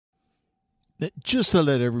Just to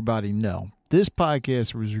let everybody know, this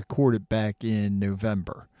podcast was recorded back in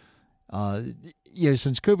November.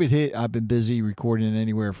 Since COVID hit, I've been busy recording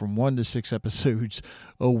anywhere from 1 to 6 episodes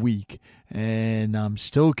a week. And I'm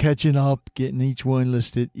still catching up, getting each one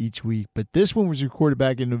listed each week. But this one was recorded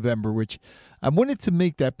back in November, which I wanted to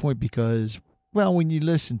make that point because, well, when you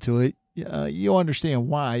listen to it, you'll understand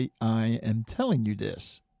why I am telling you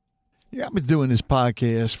this. Yeah, I've been doing this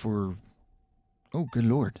podcast for, oh, good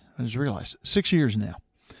Lord, I just realized, 6 years now.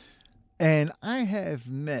 And I have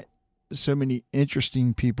met so many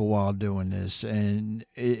interesting people while doing this, and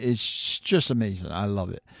it's just amazing. I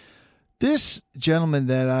love it. This gentleman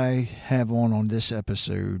that I have on this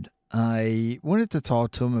episode, I wanted to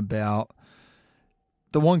talk to him about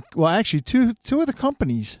two of the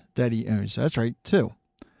companies that he owns. That's right, 2.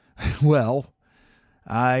 Well,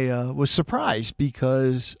 I was surprised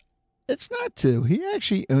because it's not 2. He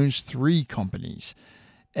actually owns 3 companies.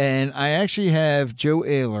 And I actually have Joe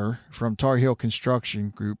Ayler from Tar Heel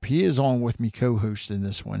Construction Group. He is on with me co-hosting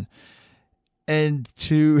this one. And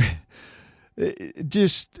to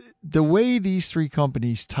just the way these 3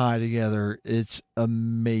 companies tie together, it's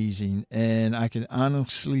amazing. And I can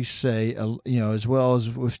honestly say, as well as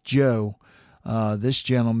with Joe, this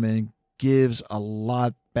gentleman gives a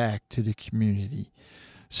lot back to the community.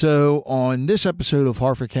 So on this episode of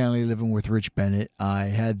Harford County Living with Rich Bennett, I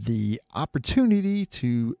had the opportunity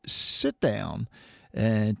to sit down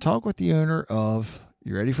and talk with the owner of,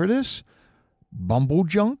 you ready for this? Bumble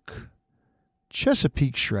Junk,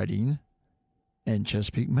 Chesapeake Shredding, and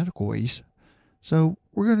Chesapeake Medical Waste. So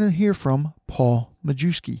we're going to hear from Paul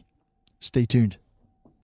Majewski. Stay tuned.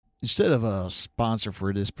 Instead of a sponsor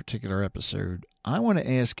for this particular episode, I want to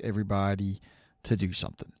ask everybody to do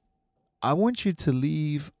something. I want you to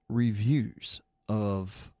leave reviews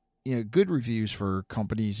of, good reviews for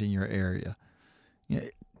companies in your area.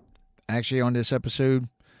 Actually, on this episode,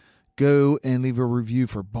 go and leave a review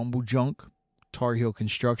for Bumble Junk, Tar Heel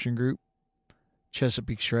Construction Group,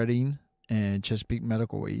 Chesapeake Shredding, and Chesapeake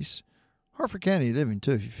Medical Waste. Harford County Living,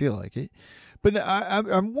 too, if you feel like it. But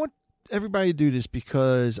I want everybody to do this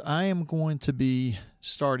because I am going to be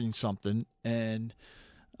starting something, and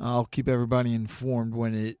I'll keep everybody informed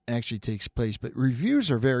when it actually takes place. But reviews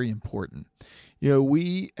are very important.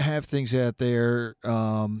 We have things out there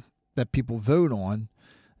that people vote on.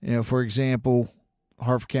 For example,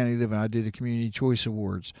 Harford County Living, I did the Community Choice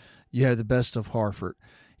Awards. You have the Best of Harford.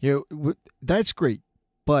 That's great.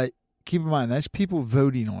 But keep in mind, that's people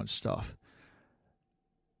voting on stuff.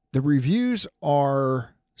 The reviews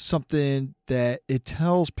are something that it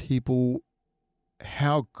tells people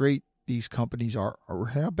how great these companies are or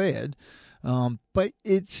how bad, but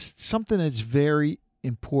it's something that's very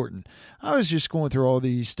important. I was just going through all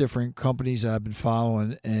these different companies I've been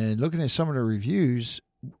following and looking at some of the reviews,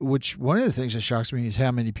 which one of the things that shocks me is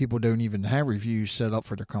how many people don't even have reviews set up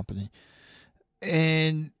for their company.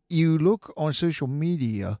 And you look on social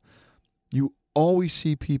media, you always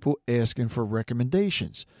see people asking for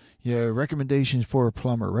recommendations. Recommendations for a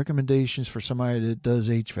plumber, recommendations for somebody that does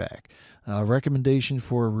HVAC, recommendations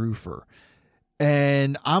for a roofer.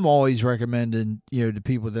 And I'm always recommending, the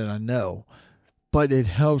people that I know. But it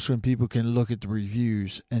helps when people can look at the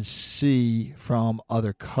reviews and see from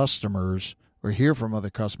other customers or hear from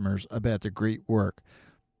other customers about the great work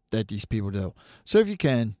that these people do. So if you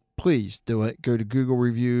can, please do it. Go to Google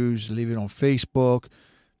Reviews, leave it on Facebook,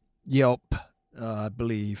 Yelp, I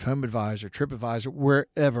believe, Home Advisor, TripAdvisor,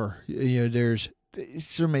 wherever. There's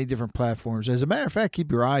so many different platforms. As a matter of fact, keep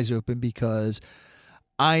your eyes open because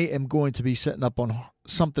I am going to be setting up on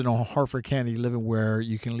something on Harford County Living where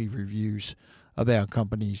you can leave reviews about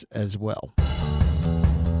companies as well.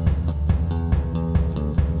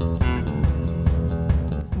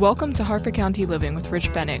 Welcome to Harford County Living with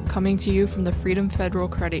Rich Bennett, coming to you from the Freedom Federal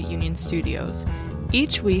Credit Union studios.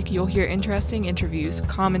 Each week, you'll hear interesting interviews,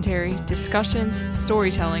 commentary, discussions,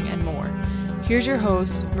 storytelling, and more. Here's your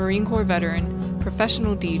host, Marine Corps veteran,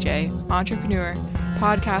 professional DJ, entrepreneur,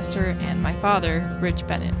 podcaster, and my father, Rich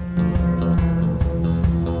Bennett.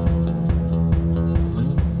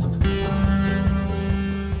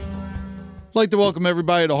 I'd like to welcome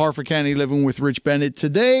everybody to Harford County Living with Rich Bennett.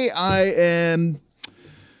 Today, I am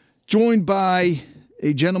joined by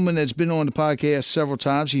a gentleman that's been on the podcast several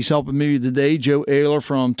times. He's helping me today. Joe Ayler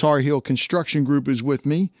from Tar Heel Construction Group is with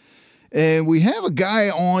me. And we have a guy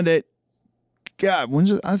on that, God,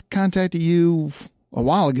 I contacted you a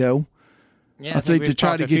while ago. Yeah, I think to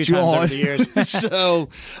try to get you on. So,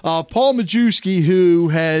 Paul Majewski, who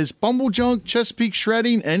has Bumble Junk, Chesapeake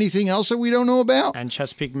Shredding, anything else that we don't know about? And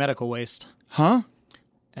Chesapeake Medical Waste. Huh?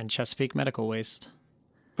 And Chesapeake Medical Waste.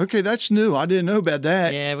 Okay, that's new. I didn't know about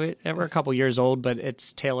that. Yeah, we're a couple years old, but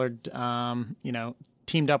it's tailored,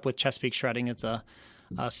 teamed up with Chesapeake Shredding. It's a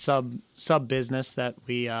sub business that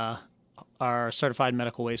we are certified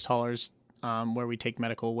medical waste haulers, where we take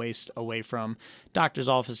medical waste away from doctors'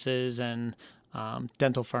 offices and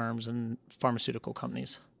dental firms and pharmaceutical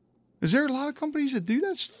companies. Is there a lot of companies that do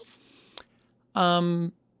that stuff?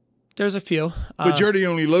 There's a few. But you're the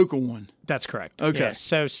only local one. That's correct. Okay. Yeah.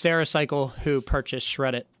 So Stericycle, who purchased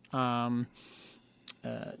Shred It,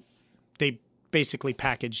 they basically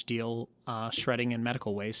package deal shredding and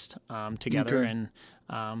medical waste together. Okay.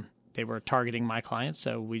 And they were targeting my clients.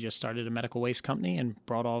 So we just started a medical waste company and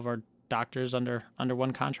brought all of our doctors under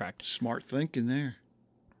one contract. Smart thinking there.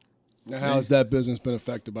 Now, how has that business been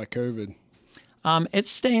affected by COVID? It's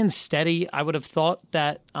staying steady. I would have thought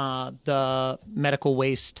that the medical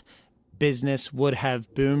waste business would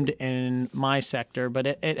have boomed in my sector, but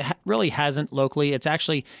it really hasn't locally. It's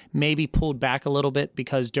actually maybe pulled back a little bit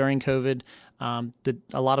because during COVID,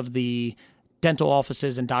 a lot of the dental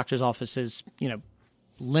offices and doctors' offices,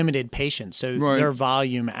 limited patients. So their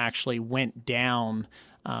volume actually went down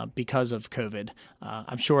because of COVID.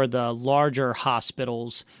 I'm sure the larger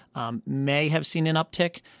hospitals may have seen an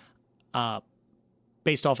uptick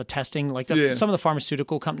based off of testing. Like some of the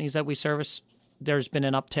pharmaceutical companies that we service, there's been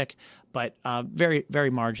an uptick, but very, very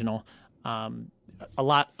marginal. A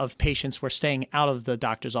lot of patients were staying out of the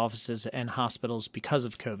doctor's offices and hospitals because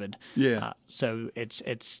of COVID. Yeah. So it's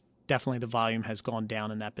definitely the volume has gone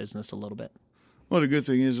down in that business a little bit. Well, the good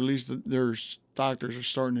thing is at least there's doctors are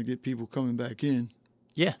starting to get people coming back in.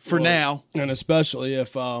 Yeah. For now. And especially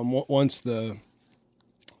if once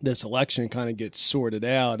this election kind of gets sorted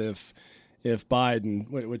out, if Biden,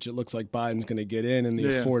 which it looks like Biden's going to get in, and the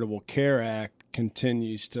Affordable Care Act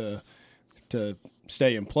continues to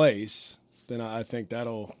stay in place, then I think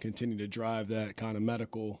that'll continue to drive that kind of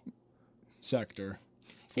medical sector.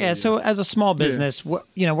 Yeah. So as a small business,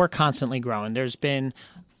 we're constantly growing. There's been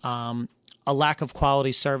a lack of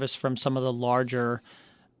quality service from some of the larger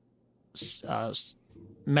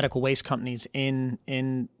medical waste companies in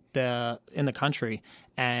the country,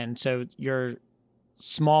 and so your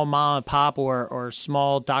small mom and pop or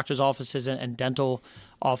small doctor's offices and dental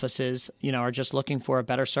offices, are just looking for a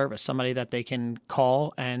better service, somebody that they can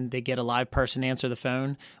call and they get a live person answer the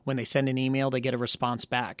phone. When they send an email, they get a response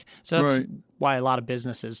back. So that's why a lot of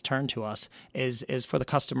businesses turn to us is for the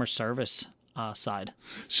customer service side.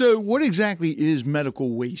 So what exactly is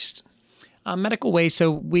medical waste? Medical waste.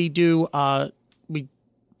 So we do, we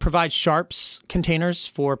provide sharps containers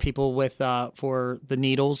for people with for the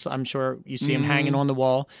needles. I'm sure you see them hanging on the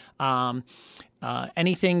wall.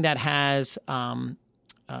 Anything that has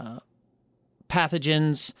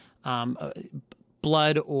pathogens,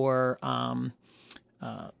 blood, or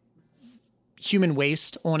human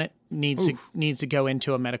waste on it needs to go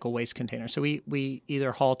into a medical waste container. So we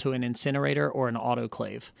either haul to an incinerator or an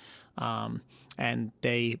autoclave, and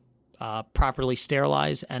they properly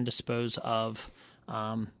sterilize and dispose of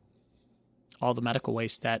all the medical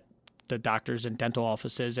waste that the doctors and dental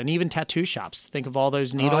offices and even tattoo shops. Think of all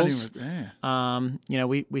those needles.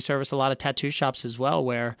 We service a lot of tattoo shops as well,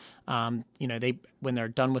 where they, when they're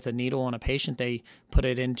done with a needle on a patient, they put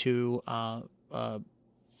it into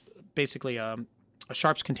basically a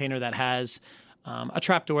sharps container that has a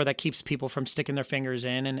trapdoor that keeps people from sticking their fingers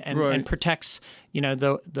in and protects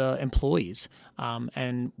the employees.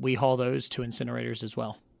 And we haul those to incinerators as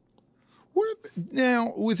well.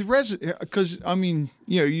 Now, with because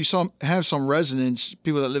you have some residents,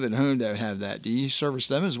 people that live at home that have that. Do you service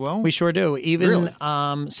them as well? We sure do. Even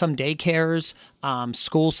some daycares,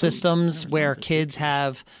 school systems where kids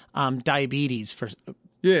have diabetes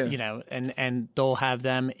and they'll have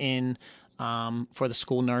them in for the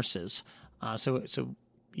school nurses. So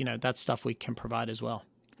that's stuff we can provide as well.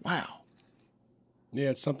 Wow.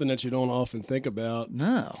 Yeah, it's something that you don't often think about.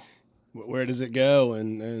 No. Where does it go?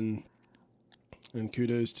 And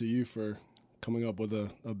kudos to you for coming up with a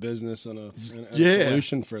business and a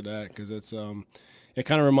solution for that, because it's it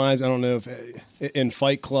kind of reminds, I don't know if in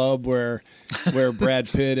Fight Club where Brad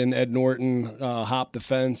Pitt and Ed Norton hop the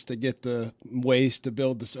fence to get the waste to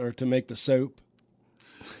build to make the soap.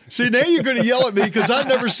 See, now you're going to yell at me because I've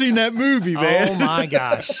never seen that movie, man. Oh my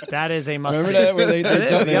gosh, that is a must. Remember that where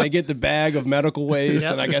they get the bag of medical waste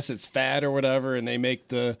and I guess it's fat or whatever, and they make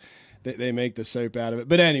the soap out of it.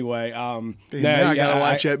 But anyway, now I gotta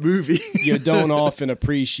watch that movie. You don't often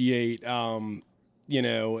appreciate, as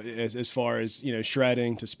far as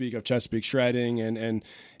shredding. To speak of Chesapeake Shredding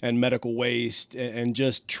and medical waste and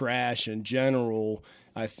just trash in general,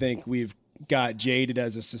 I think we've got jaded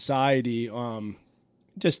as a society.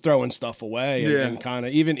 just throwing stuff away, and kind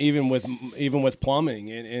of even with plumbing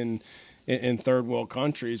in third world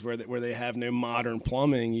countries where they have no modern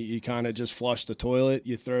plumbing, you kind of just flush the toilet,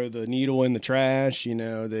 you throw the needle in the trash,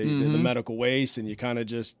 the medical waste, and you kind of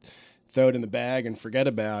just throw it in the bag and forget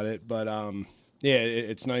about it. But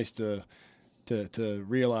it's nice to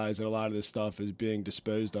realize that a lot of this stuff is being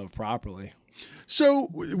disposed of properly. So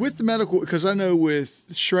with the medical, because I know with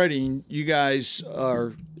shredding, you guys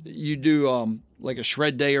do like a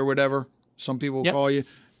shred day or whatever some people call you.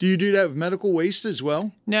 Do you do that with medical waste as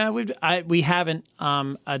well? No, we haven't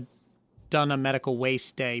done a medical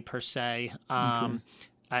waste day per se. I'm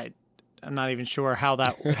not even sure how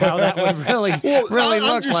that would really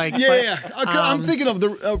look like. Yeah, I'm thinking of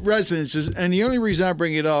the residences, and the only reason I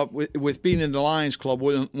bring it up with being in the Lions Club,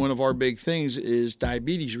 one of our big things is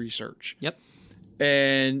diabetes research. Yep.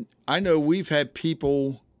 And I know we've had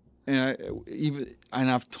people, and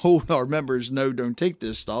I've told our members, no, don't take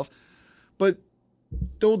this stuff, but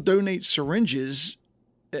they'll donate syringes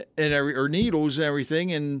or needles and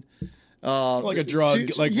everything, and like a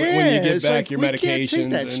drug, when you get back your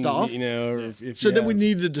medications that stuff. Then we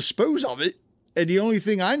need to dispose of it. And the only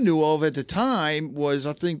thing I knew of at the time was,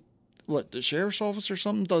 I think, the sheriff's office or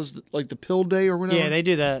something does like the pill day or whatever. Yeah, they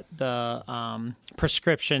do the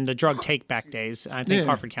prescription, the drug take back days. I think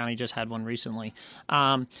Harford County just had one recently.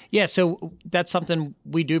 So that's something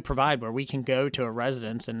we do provide, where we can go to a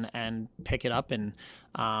residence and pick it up and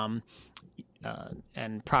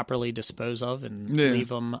properly dispose of and leave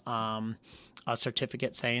them a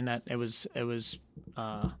certificate saying that it was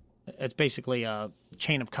it's basically a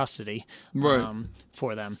chain of custody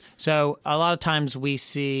for them. So a lot of times we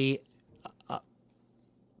see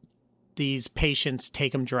these patients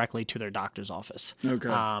take them directly to their doctor's office,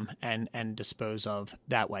 and dispose of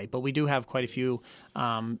that way. But we do have quite a few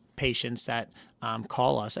patients that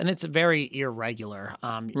call us, and it's very irregular.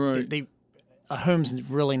 A home's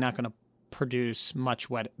really not going to produce much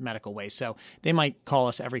medical waste, so they might call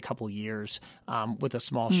us every couple years with a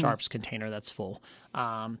small sharps container that's full.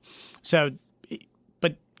 But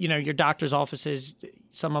your doctor's offices,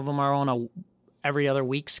 some of them are on a every other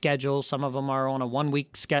week schedule. Some of them are on a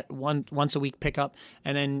once a week pickup,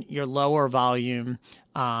 and then your lower volume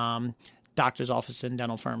doctor's office and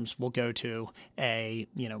dental firms will go to a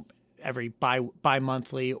every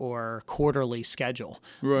bi-monthly or quarterly schedule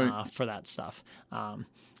for that stuff.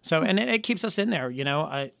 And it keeps us in there.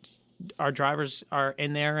 Our drivers are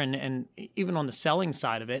in there, and even on the selling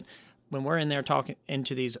side of it, when we're in there talking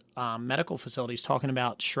into these medical facilities, talking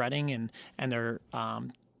about shredding and their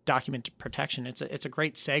document protection, it's a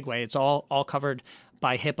great segue. It's all covered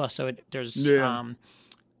by HIPAA, so there's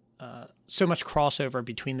so much crossover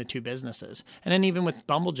between the two businesses. And then even with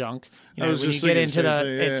Bumble Junk, when you get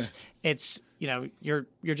into it's you're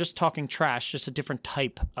just talking trash, just a different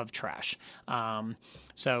type of trash.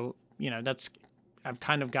 I've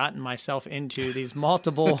kind of gotten myself into these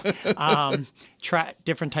multiple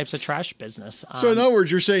different types of trash business. So in other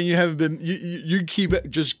words, you're saying you haven't been you keep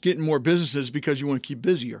just getting more businesses because you want to keep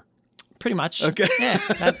busier. Pretty much. Okay. Yeah,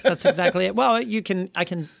 that's exactly it. Well, I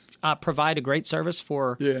can provide a great service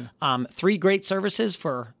for 3 great services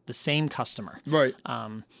for the same customer. Right.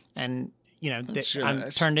 I'm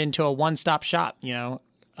turned into a one-stop shop.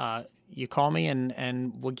 You call me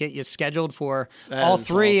and we'll get you scheduled for all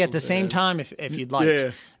 3 at the same time if you'd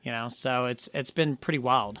like. So it's been pretty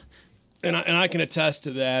wild. And I can attest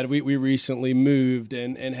to that. We recently moved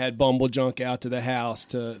and had Bumble Junk out to the house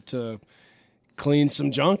to clean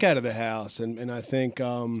some junk out of the house, and I think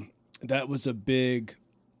that was a big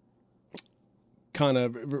kind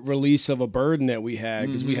of release of a burden that we had,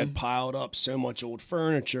 because we had piled up so much old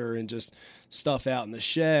furniture and just stuff out in the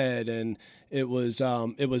shed, and it was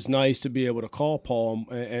nice to be able to call Paul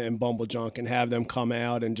and Bumble Junk and have them come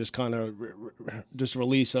out and just kind of just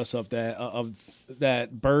release us of that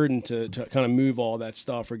burden to kind of move all that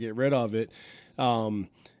stuff or get rid of it. And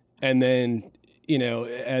then,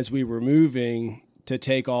 as we were moving, to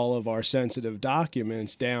take all of our sensitive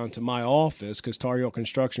documents down to my office, because Tar Heel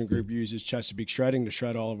Construction Group uses Chesapeake Shredding to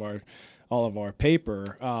shred all of our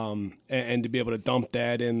paper, and to be able to dump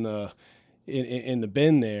that in the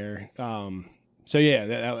bin there.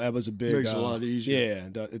 That was a big. Makes it a lot easier.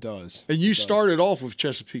 Yeah, it does. And you started off with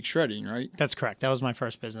Chesapeake Shredding, right? That's correct. That was my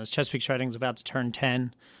first business. Chesapeake Shredding is about to turn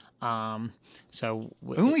 10.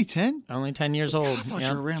 Only 10? Only 10 years old. I thought you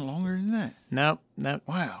were around longer than that. Nope.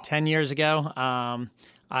 Wow. 10 years ago, my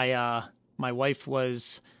wife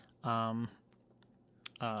was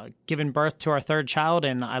giving birth to our 3rd child,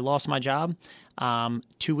 and I lost my job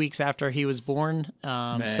 2 weeks after he was born.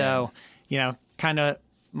 So, kind of,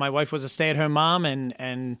 my wife was a stay-at-home mom,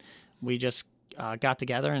 and we just got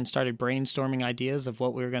together and started brainstorming ideas of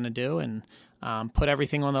what we were going to do, and put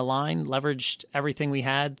everything on the line, leveraged everything we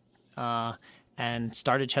had, and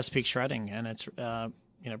started Chesapeake Shredding. And it's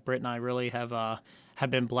Britt and I really have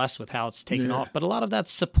been blessed with how it's taken off. But a lot of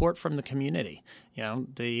that's support from the community.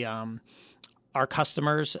 Our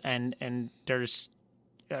customers, and there's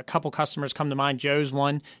a couple customers come to mind. Joe's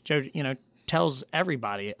one. Joe, tells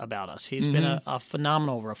everybody about us. He's been a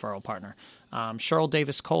phenomenal referral partner. Cheryl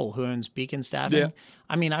Davis Cole, who owns Beacon Staffing. Yeah.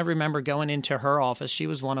 I mean, I remember going into her office. She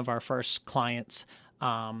was one of our first clients.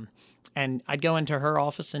 And I'd go into her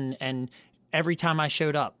office, and every time I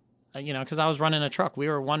showed up, because I was running a truck. We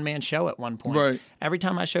were a one-man show at one point. Right. Every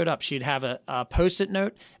time I showed up, she'd have a Post-it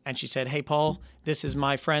note, and she said, "Hey, Paul, this is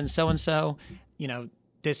my friend so-and-so.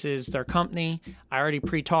 This is their company. I already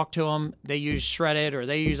pre-talked to them. They use Shredded or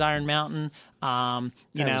they use Iron Mountain. That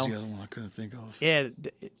was the other one I couldn't think of. Yeah,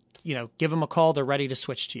 give them a call. They're ready to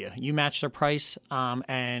switch to you. You match their price,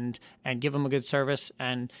 and give them a good service.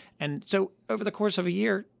 And so over the course of a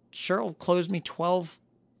year, Cheryl closed me 12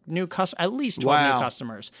 new customers, at least 12 new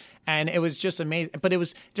customers. And it was just amazing. But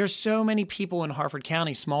there's so many people in Harford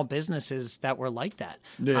County, small businesses that were like that.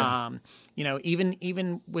 Yeah.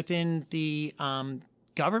 Even within the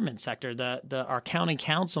government sector, our county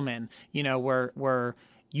councilmen, were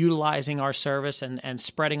utilizing our service and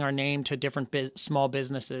spreading our name to different small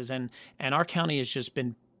businesses, and our county has just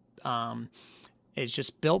been is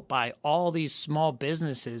just built by all these small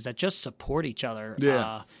businesses that just support each other.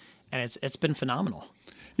 Yeah. And it's been phenomenal.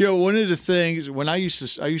 One of the things when I used to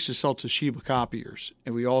sell Toshiba copiers,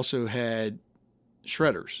 and we also had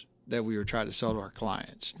shredders that we were trying to sell to our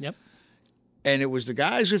clients. Yep. And it was the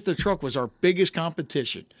guys with the truck was our biggest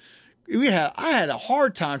competition. I had a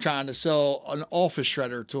hard time trying to sell an office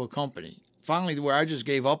shredder to a company. Finally, where I just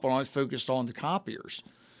gave up on it, focused on the copiers.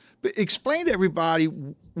 But explain to everybody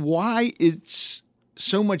why it's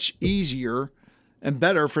so much easier and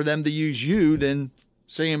better for them to use you than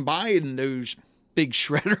saying buying those big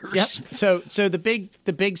shredders. Yep. So the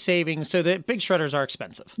big savings. So the big shredders are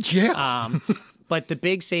expensive. Yeah. But the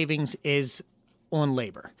big savings is on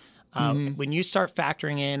labor. When you start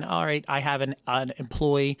factoring in, all right, I have an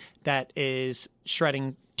employee that is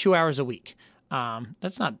shredding 2 hours a week.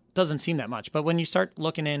 Doesn't seem that much, but when you start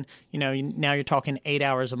looking in, now you're talking 8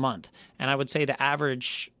 hours a month, and I would say the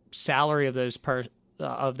average salary of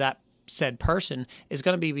that said person is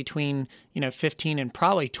going to be between $15 and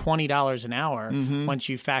probably $20 an hour once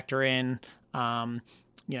you factor in all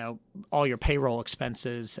your payroll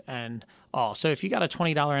expenses and all. So if you got a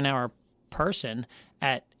 $20 an hour person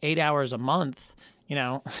at 8 hours a month,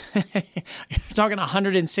 you're talking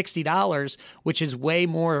 $160, which is way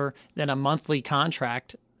more than a monthly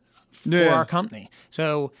contract for our company.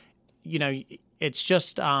 So, it's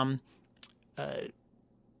just to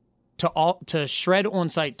shred on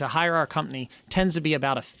site, to hire our company tends to be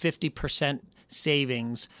about a 50%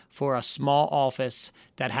 savings for a small office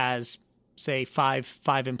that has, say, five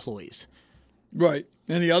employees. Right.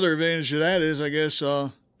 And the other advantage of that is, I guess,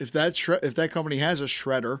 if that company has a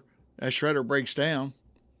shredder, that shredder breaks down,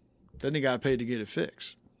 then they got to pay to get it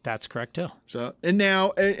fixed. That's correct too. So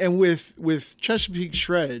and with Chesapeake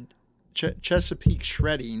Shredding,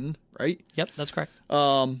 right? Yep, that's correct.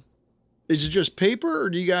 Is it just paper, or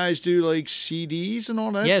do you guys do like CDs and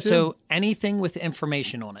all that? Yeah, too? So anything with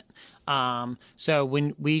information on it. So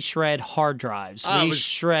when we shred hard drives,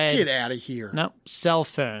 get out of here. No, cell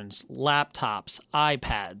phones, laptops,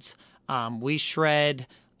 iPads. We shred.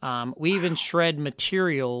 We even shred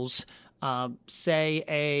materials. Say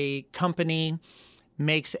a company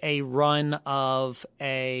makes a run of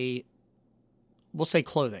we'll say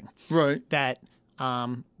clothing, right? That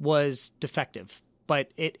was defective,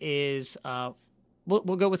 but it is. We'll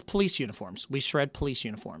go with police uniforms. We shred police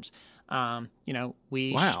uniforms.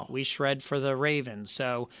 We shred for the Ravens.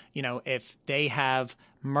 So if they have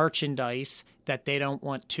merchandise that they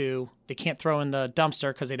can't throw in the dumpster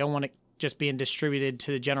because they don't want it just being distributed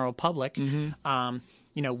to the general public.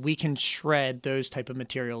 We can shred those type of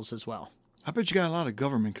materials as well. I bet you got a lot of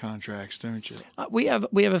government contracts, don't you? We have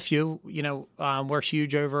a few. We're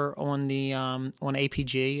huge over on the on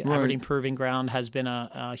APG. Right. Aberdeen Proving Ground has been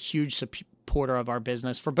a huge supporter of our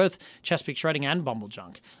business for both Chesapeake Shredding and Bumble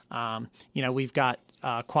Junk. We've got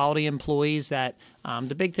quality employees that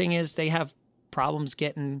the big thing is they have problems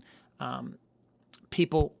getting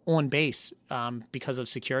people on base because of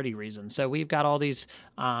security reasons. So we've got all these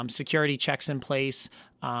security checks in place,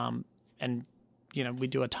 and we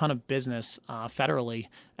do a ton of business federally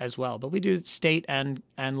as well, but we do state and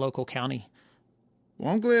local county.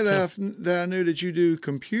 Well, I'm glad that I know that you do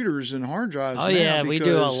computers and hard drives. Oh yeah, we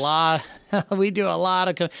do a lot. We do a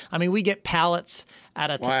lot of. We get pallets at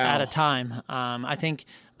a time. I think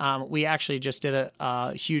we actually just did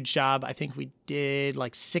a huge job. I think we did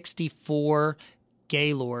like 64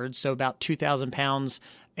 Gaylords, so about 2,000 pounds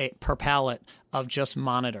per pallet of just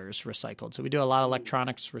monitors recycled. So we do a lot of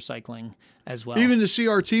electronics recycling as well. Even the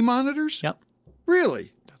CRT monitors? Yep.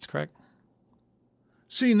 Really? That's correct.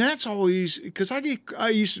 See, and that's always because I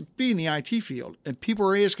used to be in the IT field, and people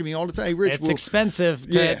are asking me all the time, "Hey, Rich, it's expensive.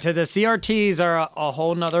 To the CRTs are a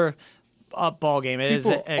whole nother ball game. It is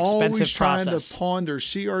an expensive always process. trying to pawn their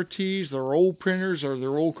CRTs, their old printers, or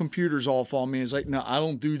their old computers off on me. It's like, no, I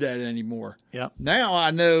don't do that anymore. Yep. Now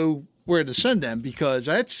I know where to send them because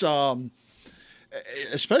that's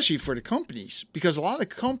especially for the companies, because a lot of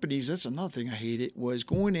companies, that's another thing I hated, was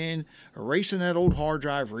going in, erasing that old hard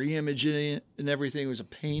drive, re-imaging it, and everything was a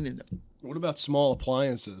pain in the... What about small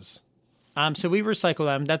appliances? So we recycle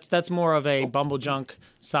them. That's more of a bumble junk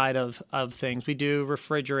side of things. We do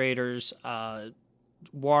refrigerators,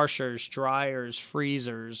 washers, dryers,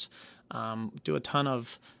 freezers, do a ton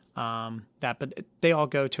of that, but they all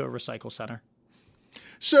go to a recycle center.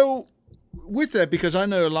 So with that, because I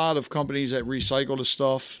know a lot of companies that recycle the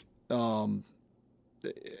stuff, how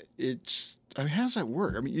does that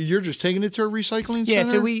work? I mean, you're just taking it to a recycling center? Yeah,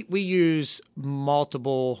 so we use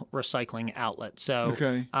multiple recycling outlets. So,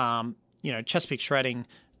 okay. Chesapeake Shredding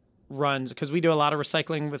runs, because we do a lot of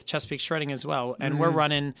recycling with Chesapeake Shredding as well, and we're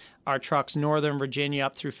running our trucks Northern Virginia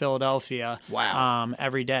up through Philadelphia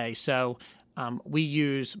every day. So we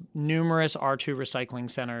use numerous R2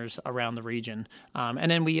 recycling centers around the region.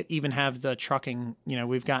 And then we even have the trucking.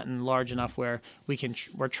 We've gotten large enough where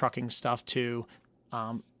we're trucking stuff to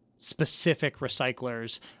specific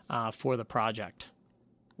recyclers for the project.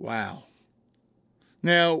 Wow.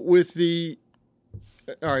 Now, with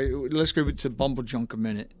all right, let's go to Bumble Junk a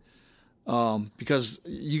minute. Because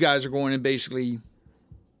you guys are going in basically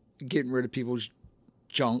getting rid of people's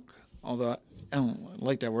junk, although I don't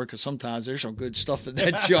like that word because sometimes there's some good stuff in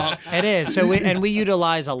that junk. It is. So we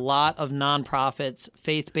utilize a lot of nonprofits,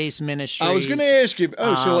 faith-based ministries. I was going to ask you.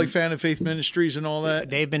 So like Fan of Faith Ministries and all that?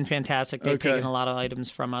 They've been fantastic. They've taken a lot of items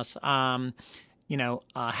from us.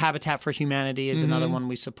 Habitat for Humanity is another one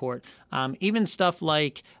we support. Even stuff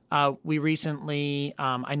like we recently,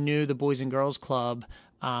 I knew the Boys and Girls Club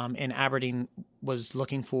in Aberdeen was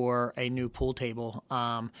looking for a new pool table.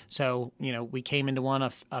 So we came into one,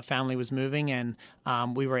 a family was moving, and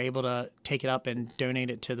we were able to take it up and donate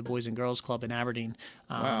it to the Boys and Girls Club in Aberdeen.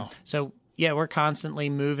 Wow. So, yeah, we're constantly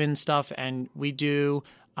moving stuff, and we do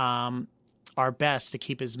our best to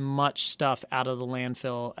keep as much stuff out of the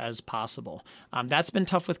landfill as possible. That's been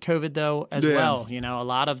tough with COVID, though, as well. A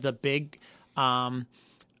lot of the big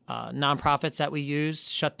nonprofits that we use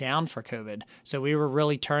shut down for COVID. So we were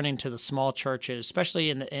really turning to the small churches, especially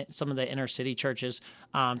in some of the inner city churches,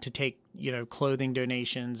 to take, clothing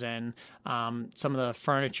donations and some of the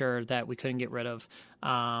furniture that we couldn't get rid of,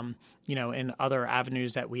 in other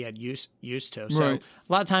avenues that we had used to. So right.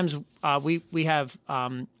 A lot of times we have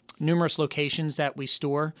numerous locations that we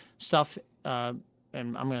store stuff,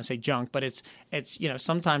 and I'm going to say junk, but it's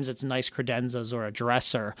sometimes it's nice credenzas or a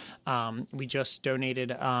dresser. We just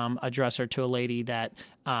donated a dresser to a lady that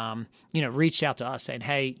reached out to us saying,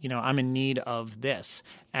 "Hey, I'm in need of this,"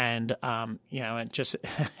 and it just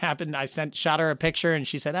happened. I shot her a picture, and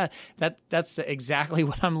she said, "That's exactly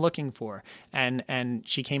what I'm looking for," and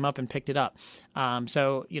she came up and picked it up.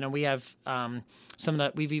 So we have some of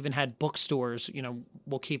that. We've even had bookstores.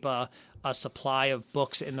 We'll keep a supply of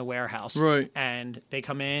books in the warehouse. Right. And they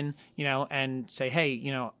come in, and say, "Hey,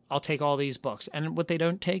 I'll take all these books." And what they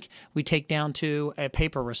don't take, we take down to a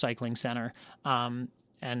paper recycling center.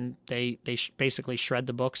 And they basically shred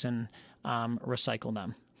the books and recycle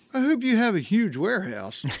them. I hope you have a huge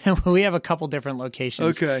warehouse. We have a couple different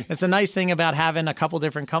locations. Okay. It's a nice thing about having a couple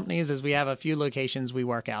different companies is we have a few locations we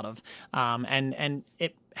work out of. And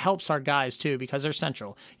it helps our guys too because they're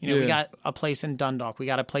central. We got a place in Dundalk, we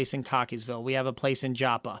got a place in Cockeysville, we have a place in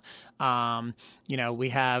Joppa. We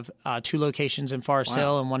have 2 locations in Forest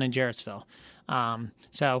Hill and 1 in Jarrettsville.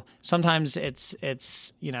 So sometimes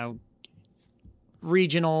it's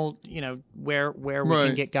regional, where we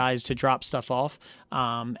can get guys to drop stuff off.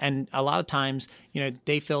 And a lot of times,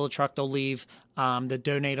 they fill the truck, they'll leave the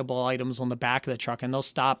donatable items on the back of the truck, and they'll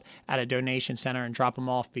stop at a donation center and drop them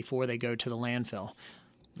off before they go to the landfill.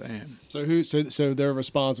 Damn. So they're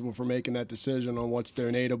responsible for making that decision on what's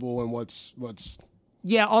donatable and what's.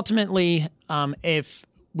 Yeah, ultimately, if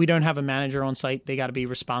we don't have a manager on site, they got to be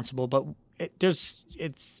responsible. But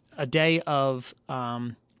it's a day of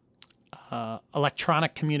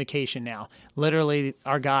electronic communication now. Literally,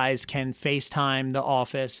 our guys can FaceTime the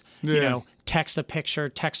office, text a picture,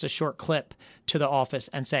 text a short clip to the office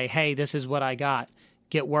and say, hey, this is what I got.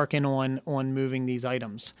 Get working on moving these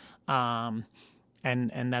items. And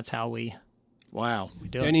that's how we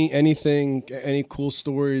do it. Any cool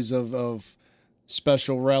stories of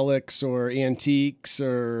special relics or antiques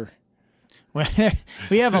or...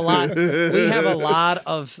 We have a lot. We have a lot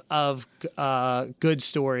of good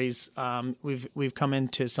stories. We've come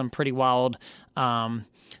into some pretty wild and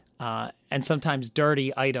sometimes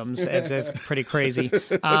dirty items. It's pretty crazy.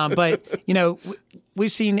 But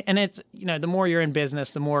we've seen, and it's the more you're in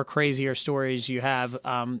business, the more crazier stories you have.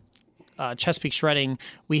 Chesapeake Shredding,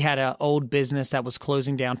 we had an old business that was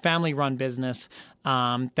closing down, family-run business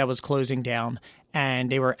that was closing down,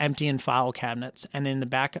 and they were emptying file cabinets, and in the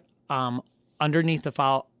back. Underneath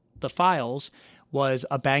the files was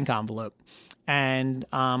a bank envelope, and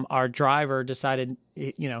our driver decided,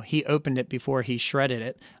 he opened it before he shredded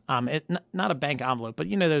it. Not a bank envelope, but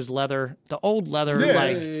those the old leather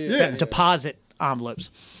deposit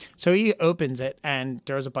envelopes. So he opens it, and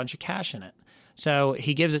there's a bunch of cash in it. So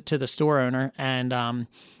he gives it to the store owner, and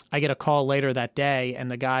I get a call later that day,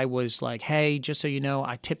 and the guy was like, "Hey, just so you know,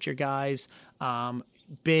 I tipped your guys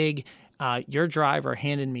big." Your driver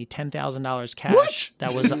handed me $10,000 cash. What?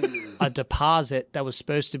 That was a deposit that was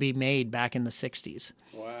supposed to be made back in the 60s.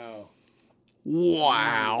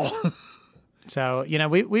 Wow. So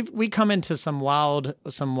we come into some wild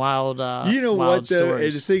wild what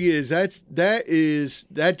stories. The thing is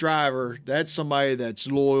that driver, that's somebody that's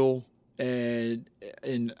loyal and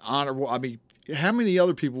honorable. I mean, how many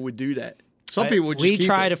other people would do that? Some people would just we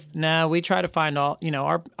try to find all.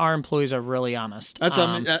 Our employees are really honest. That's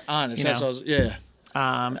honest. That's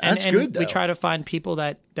that's good. Though. We try to find people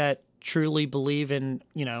that truly believe in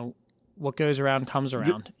what goes around comes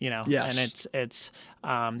around. Yes. And it's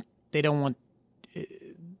they don't want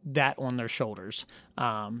that on their shoulders.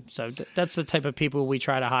 So that's the type of people we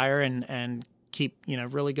try to hire and keep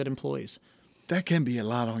really good employees. That can be a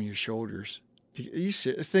lot on your shoulders. You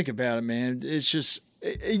think about it, man. It's just.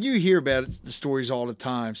 You hear about the stories all the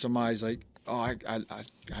time. Somebody's like, "Oh,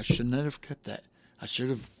 I shouldn't have kept that. I should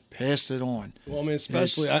have passed it on." Well, I mean,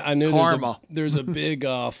 especially I know karma. There's a big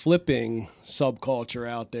flipping subculture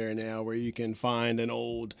out there now where you can find an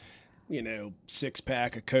old,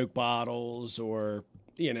 6-pack of Coke bottles or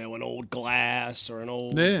an old glass or an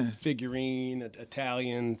old figurine,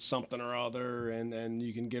 Italian something or other, and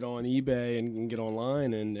you can get on eBay and get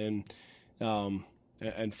online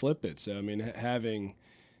and flip it. So, I mean, having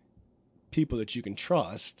people that you can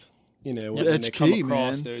trust, when they come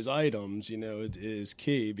across those items, it is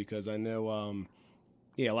key because I know,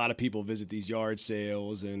 a lot of people visit these yard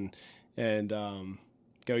sales and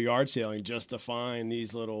go yard sailing just to find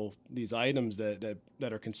these items that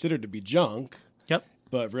are considered to be junk. Yep.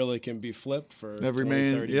 But really can be flipped for every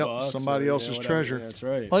 $30. Somebody else's treasure. Yeah, that's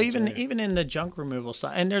right. Well, even in the junk removal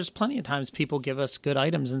side, and there's plenty of times people give us good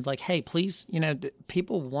items and it's like, hey, please,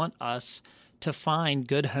 people want us to find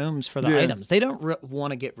good homes for the items. They don't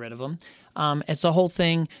want to get rid of them. It's the whole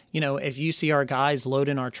thing. If you see our guys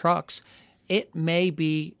loading our trucks, it may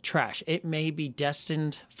be trash. It may be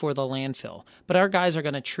destined for the landfill. But our guys are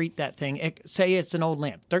going to treat that thing. Say it's an old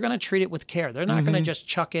lamp. They're going to treat it with care. They're not going to just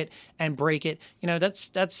chuck it and break it.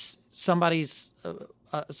 That's somebody's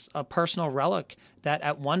a personal relic that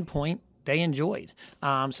at one point they enjoyed.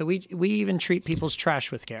 So we even treat people's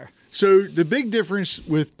trash with care. So the big difference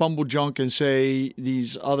with Bumble Junk and say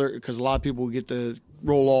these other, because a lot of people get the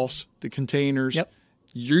roll-offs, the containers. Yep.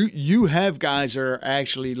 You have guys that are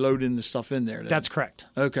actually loading the stuff in there. Then. That's correct.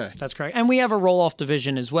 Okay. That's correct. And we have a roll-off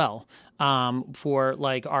division as well for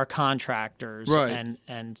like our contractors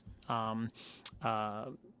and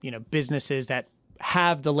businesses that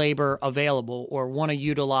have the labor available or want to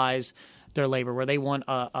utilize their labor where they want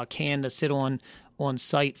a can to sit on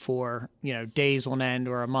site for, days on end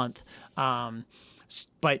or a month.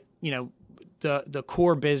 But, the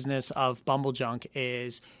core business of Bumble Junk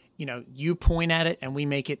is you point at it and we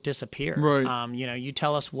make it disappear. Right. You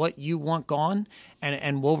tell us what you want gone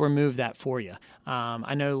and we'll remove that for you.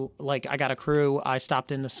 I know, like, I got a crew. I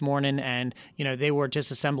stopped in this morning and, they were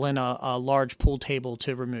disassembling a large pool table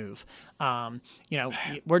to remove.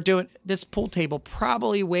 We're doing this pool table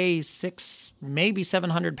probably weighs 600, maybe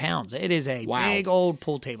 700 pounds. It is a big old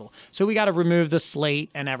pool table. So we got to remove the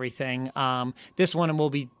slate and everything. This one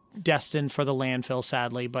will be destined for the landfill,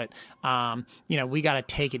 sadly, but we got to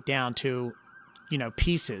take it down to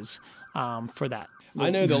pieces for that. I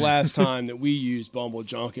know the last time that we used Bumble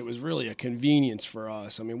Junk, it was really a convenience for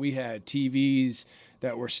us. I mean, we had TVs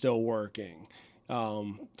that were still working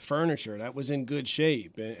furniture that was in good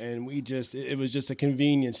shape, and it was just a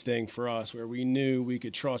convenience thing for us where we knew we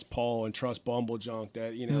could trust Paul and trust Bumble Junk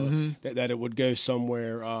that that it would go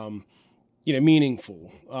somewhere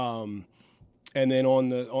meaningful. And then on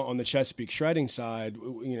the Chesapeake shredding side,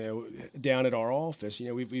 down at our office,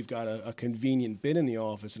 we've got a convenient bin in the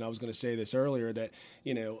office. And I was going to say this earlier that,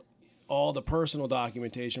 all the personal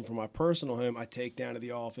documentation from my personal home, I take down to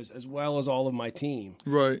the office as well as all of my team.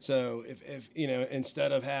 Right. So if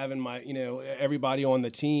instead of having my, everybody on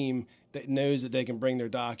the team that knows that they can bring their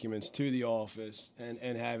documents to the office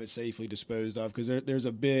and have it safely disposed of, because there's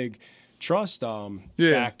a big trust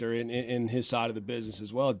factor in his side of the business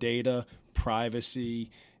as well. Data,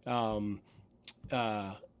 privacy.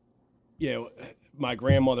 My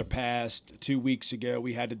grandmother passed 2 weeks ago.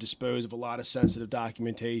 We had to dispose of a lot of sensitive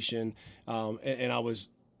documentation, and I was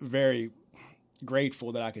very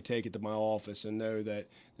grateful that I could take it to my office and know that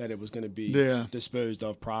it was going to be disposed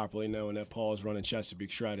of properly, knowing that Paul's running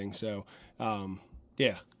Chesapeake Shredding. So, And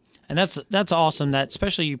that's awesome that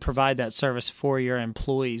especially you provide that service for your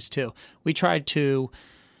employees too. We tried to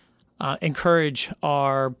encourage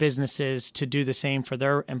our businesses to do the same for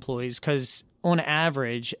their employees, because on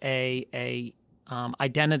average, a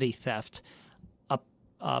identity theft,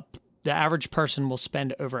 the average person will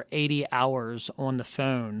spend over 80 hours on the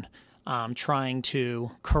phone trying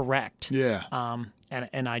to correct an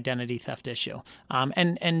identity theft issue,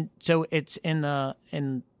 and so it's in the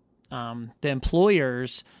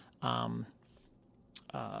employer's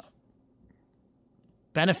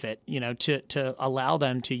benefit, to allow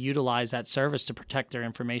them to utilize that service to protect their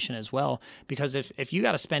information as well. Because if you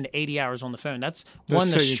got to spend 80 hours on the phone, that's one,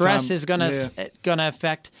 the stress is gonna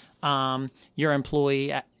affect your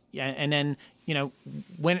employee, and then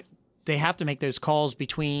when they have to make those calls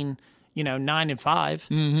between 9 and 5,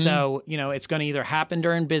 so it's going to either happen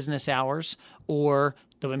during business hours, or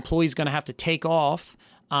the employee's going to have to take off,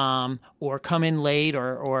 or come in late,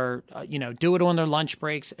 or do it on their lunch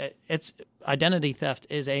breaks. It's identity theft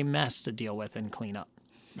is a mess to deal with and clean up.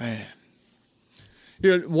 Man,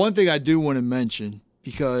 one thing I do want to mention,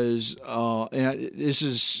 because this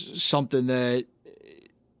is something that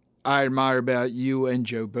I admire about you and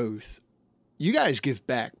Joe both. You guys give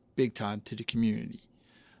back big time to the community,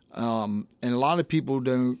 and a lot of people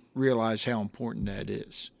don't realize how important that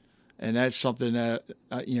is. And that's something that,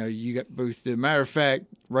 you got both. As a matter of fact,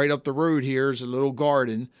 right up the road here is a little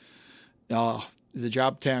garden, the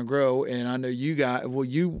Jobtown Grow. And I know you got,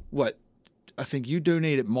 I think you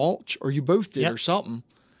donated mulch, or you both did, or something.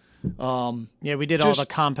 We did all the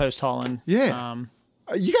compost hauling. Yeah.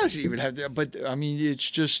 You guys even have that, but I mean, it's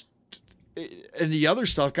just, and the other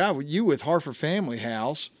stuff, God, you with Harford Family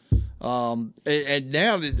House. And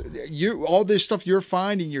now that all this stuff you're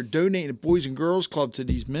finding, you're donating to Boys and Girls Club, to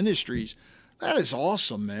these ministries. That is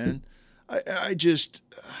awesome, man. I just,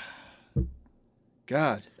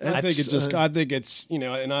 God, I think it's,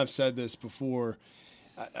 and I've said this before.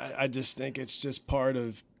 I just think it's just part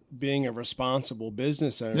of being a responsible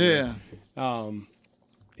business owner. Yeah.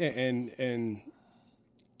 And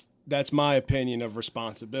that's my opinion of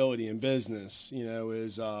responsibility in business,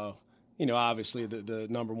 is, obviously the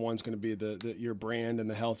number one is going to be your brand and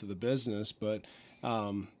the health of the business, but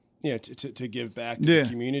to give back to the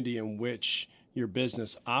community in which your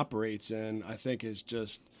business operates in, I think is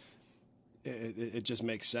just it just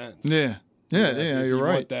makes sense. Yeah, if you're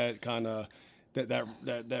right. Want that kind of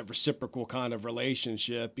that reciprocal kind of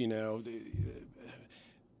relationship, the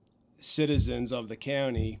citizens of the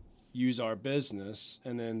county use our business,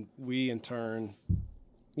 and then we in turn,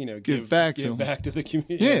 give back to the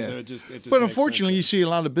community. Yeah. So it just but unfortunately, you see a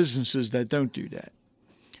lot of businesses that don't do that.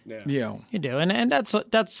 Yeah. You do. And that's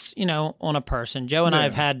on a person. Joe and I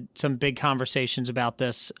have had some big conversations about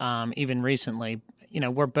this, even recently.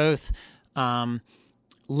 We're both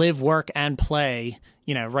live, work, and play,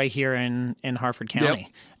 right here in Harford County.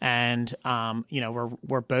 Yep. And,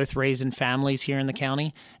 we're both raising families here in the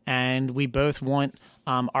county, and we both want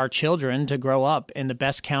our children to grow up in the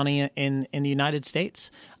best county in the United States.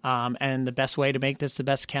 And the best way to make this the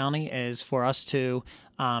best county is for us to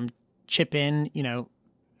chip in,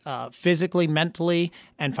 physically, mentally,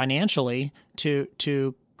 and financially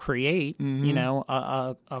to create,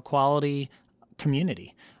 a quality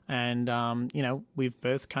community. And, we've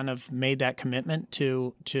both kind of made that commitment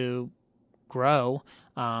to grow,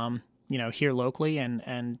 here locally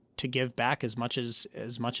and to give back as much as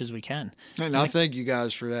we can. And I thank you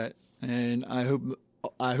guys for that. And I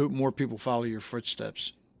hope more people follow your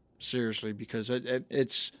footsteps, seriously, because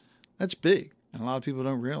that's big. And a lot of people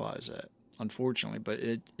don't realize that, unfortunately, but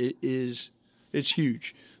it is It's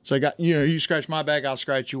huge. So I got, you scratch my back, I'll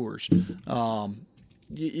scratch yours. I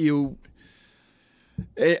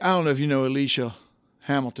don't know if you know Alicia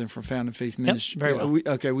Hamilton from Found in Faith Ministry. Very well.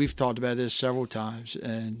 We've talked about this several times,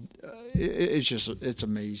 and it's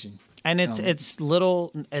amazing. And it's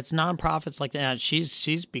nonprofits like that.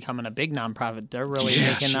 She's becoming a big nonprofit. They're really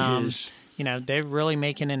making they're really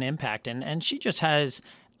making an impact, and she just has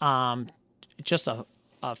just a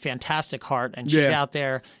fantastic heart, and she's out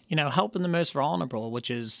there helping the most vulnerable, which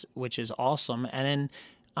is awesome. And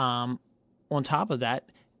then on top of that,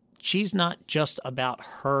 she's not just about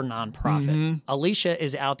her nonprofit. Mm-hmm. Alicia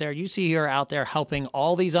is out there. You see her out there helping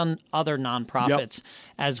all these other nonprofits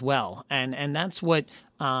as well. And that's what,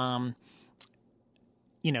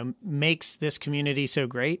 makes this community so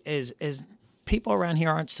great is people around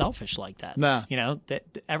here aren't selfish like that. Nah. That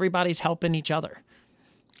everybody's helping each other.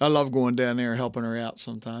 I love going down there and helping her out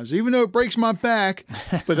sometimes, even though it breaks my back,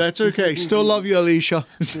 but that's okay. Still love you, Alicia.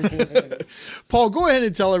 Paul, go ahead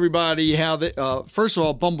and tell everybody how first of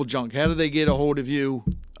all, Bumble Junk, how do they get a hold of you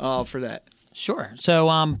for that? Sure. So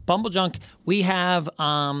Bumble Junk, we have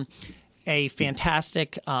a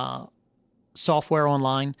fantastic software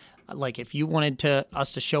online. Like if you wanted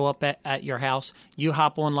us to show up at your house, you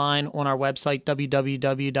hop online on our website,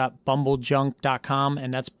 www.bumblejunk.com,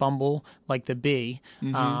 and that's Bumble like the bee.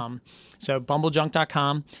 Mm-hmm. So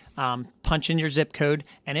bumblejunk.com, punch in your zip code,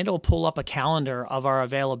 and it'll pull up a calendar of our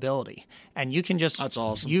availability. And you can just... That's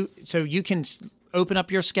awesome. You can open up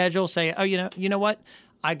your schedule, say, oh, you know what?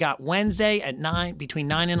 I got Wednesday at between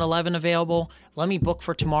 9 and 11 available. Let me book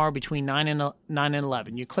for tomorrow between 9 and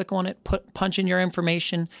 11. You click on it, punch in your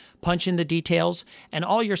information, punch in the details, and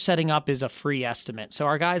all you're setting up is a free estimate. So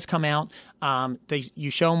our guys come out,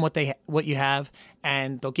 you show them what you have,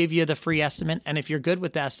 and they'll give you the free estimate. And if you're good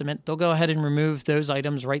with the estimate, they'll go ahead and remove those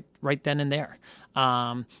items right then and there.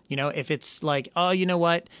 If it's like, oh, you know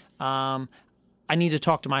what, I need to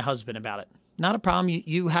talk to my husband about it. Not a problem.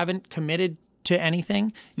 You haven't committed to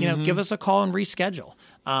anything, give us a call and reschedule.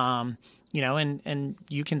 And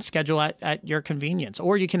you can schedule at your convenience,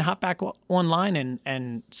 or you can hop back online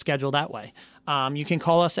and schedule that way. You can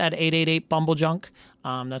call us at 888-BUMBLEJUNK.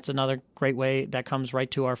 That's another great way that comes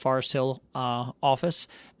right to our Forest Hill office.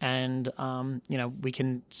 And, we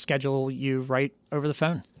can schedule you right over the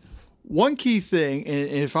phone. One key thing, and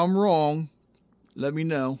if I'm wrong, let me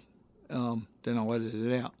know. Then I'll edit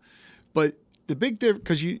it out. But the big difference,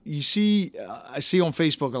 because you see, I see on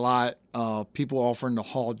Facebook a lot people offering to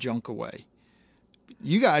haul junk away.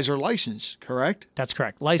 You guys are licensed, correct? That's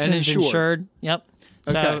correct. Licensed, insured. Yep.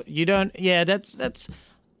 Okay. So you don't. Yeah, that's.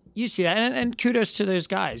 You see that, and kudos to those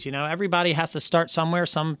guys. Everybody has to start somewhere.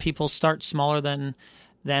 Some people start smaller than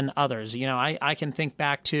others. I can think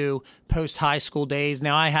back to post-high school days.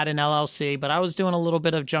 Now, I had an LLC, but I was doing a little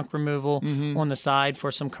bit of junk removal on the side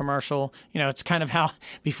for some commercial. It's kind of how,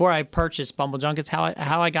 before I purchased Bumble Junk, it's how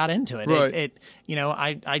I got into it. Right.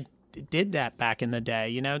 I did that back in the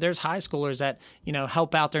day. There's high schoolers that,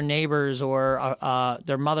 help out their neighbors or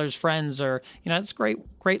their mother's friends, or, it's a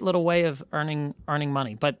great little way of earning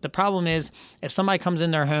money. But the problem is, if somebody comes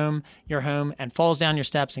in your home, and falls down your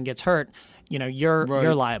steps and gets hurt,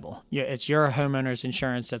 you're liable. It's your homeowner's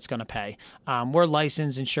insurance that's going to pay. We're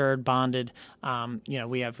licensed, insured, bonded.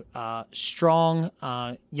 We have strong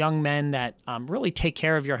young men that really take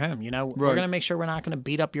care of your home. We're going to make sure we're not going to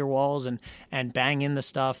beat up your walls and bang in the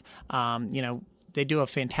stuff. They do a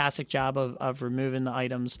fantastic job of removing the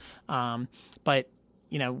items. But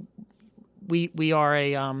we are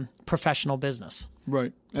a professional business.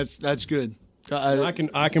 Right. That's good.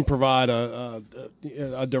 I can provide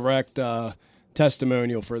a direct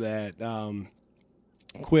testimonial for that.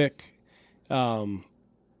 Quick,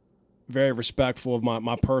 very respectful of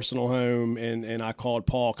my personal home, and I called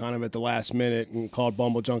Paul kind of at the last minute and called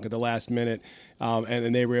Bumble Junk at the last minute,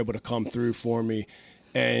 and they were able to come through for me.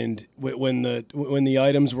 And when the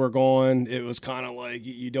items were gone, it was kind of like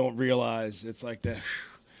you don't realize it's like that.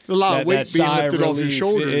 A lot of weight being lifted off your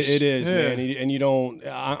shoulders. It is, man. And you don't.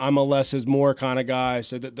 I'm a less is more kind of guy.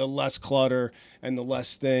 So the less clutter and the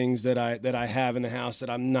less things that I have in the house that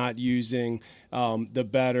I'm not using, the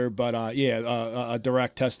better. But a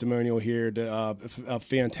direct testimonial here to a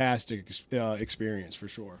fantastic experience for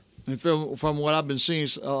sure. And from what I've been seeing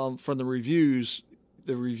from the reviews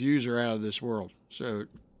are out of this world. So,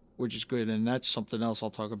 which is good, and that's something else. I'll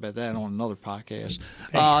talk about that on another podcast.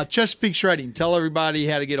 Chesapeake Shredding. Tell everybody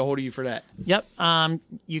how to get a hold of you for that. Yep.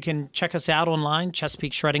 You can check us out online,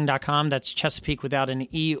 ChesapeakeShredding.com. That's Chesapeake without an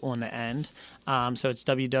E on the end. So it's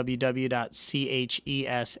www.chesa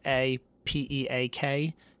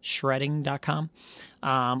PEAK, shredding.com.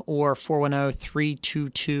 Or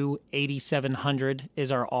 410-322-8700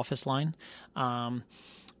 is our office line.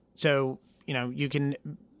 So,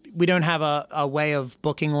 we don't have a way of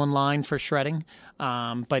booking online for shredding,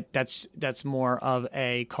 but that's more of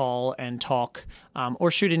a call and talk,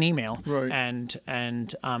 or shoot an email, right,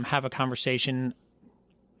 and have a conversation.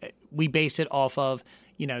 We base it off of,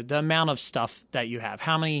 the amount of stuff that you have,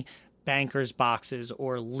 how many banker's boxes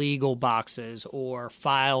or legal boxes or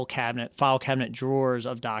file cabinet drawers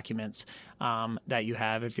of documents that you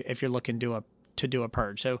have if you're looking to do a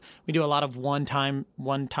purge. So we do a lot of one-time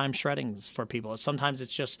shreddings for people. Sometimes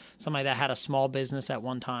it's just somebody that had a small business at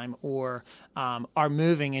one time, or are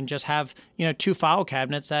moving and just have 2 file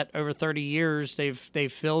cabinets that over 30 years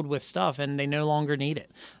they've filled with stuff and they no longer need it.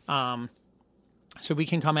 So we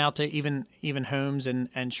can come out to even homes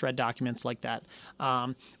and shred documents like that.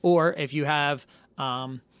 Or if you have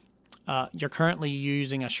you're currently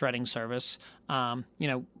using a shredding service,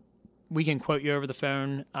 we can quote you over the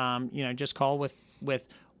phone. Just call with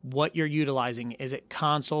what you're utilizing. Is it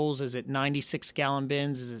consoles? Is it 96-gallon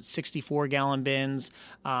bins? Is it 64-gallon bins?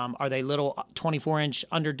 Are they little 24-inch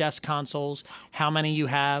under desk consoles? How many you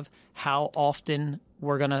have? How often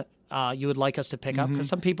you would like us to pick up? Because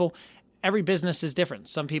some people, every business is different.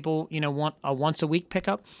 Some people, want a once a week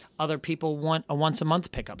pickup. Other people want a once a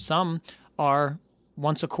month pickup. Some are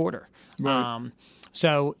once a quarter. Right.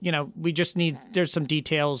 So, we just there's some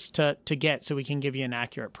details to get so we can give you an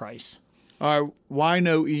accurate price. All right. Why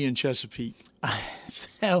no E in Chesapeake?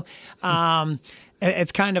 So,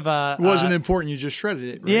 it's kind of a... It wasn't important. You just shredded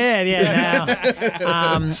it, right? Yeah.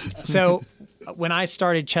 No. So when I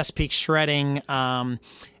started Chesapeake Shredding,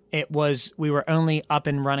 we were only up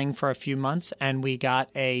and running for a few months, and we got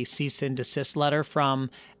a cease and desist letter from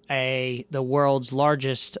the world's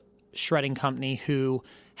largest shredding company who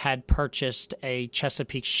had purchased a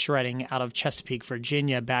Chesapeake Shredding out of Chesapeake,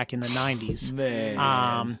 Virginia back in the 90s.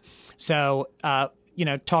 Man. So,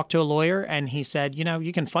 talked to a lawyer, and he said,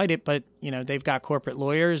 you can fight it, but, they've got corporate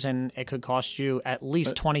lawyers, and it could cost you at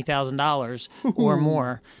least $20,000 or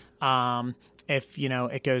more if,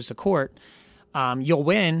 it goes to court. You'll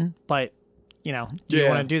win, but, you don't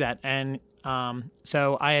want to do that. And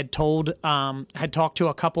so I had talked to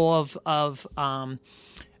a couple of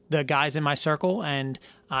the guys in my circle, and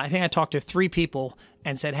I think I talked to 3 people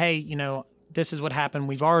and said, hey, this is what happened.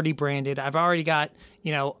 We've already branded. I've already got,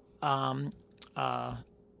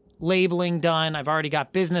 labeling done. I've already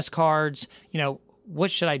got business cards.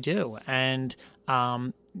 What should I do? And,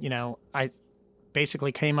 I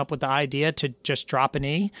basically came up with the idea to just drop an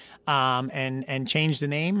E and change the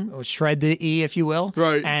name, or shred the E, if you will.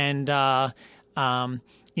 Right. And, so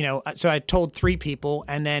I told 3 people,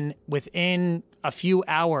 and then within a few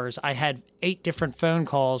hours, I had 8 different phone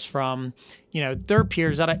calls from, their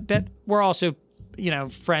peers that were also,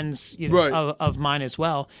 friends right. of mine as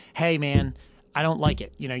well. Hey, man, I don't like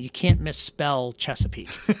it. You can't misspell Chesapeake.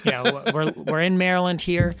 We're in Maryland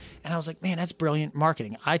here. And I was like, man, that's brilliant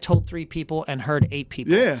marketing. I told 3 people and heard 8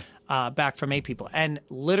 people back from 8 people. And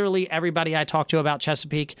literally everybody I talked to about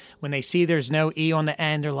Chesapeake, when they see there's no E on the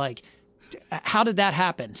end, they're like, how did that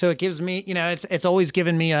happen? So it gives me, it's always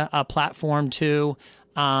given me a platform to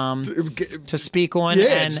speak on.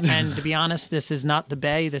 And to be honest, this is not the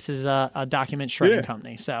Bay. This is a document shredding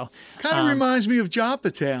company. So kind of reminds me of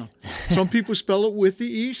Joppatown. Some people spell it with the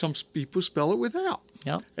E. Some people spell it without.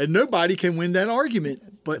 Yep. And nobody can win that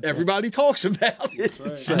argument, but everybody talks about it.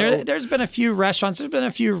 Right. So. And there's been a few restaurants, there's been a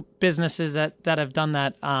few businesses that have done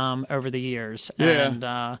that over the years.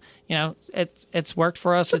 Yeah. And, it's worked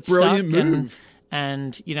for us. It's a brilliant stuck, move.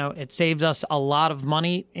 And it saved us a lot of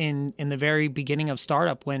money in the very beginning of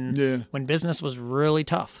startup when business was really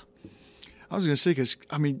tough. I was going to say, because,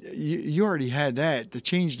 you already had that. To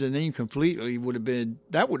change the name completely would have been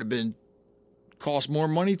cost more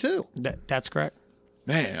money too. That's correct.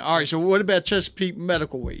 Man, all right. So what about Chesapeake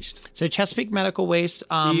Medical Waste? So Chesapeake Medical Waste.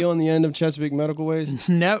 E on the end of Chesapeake Medical Waste?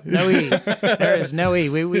 No E. There is no E.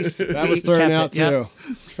 That was thrown out too.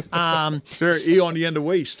 Yep. Is there E on the end of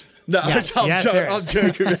waste? No, yes, I'm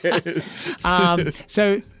joking.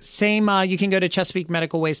 So same, you can go to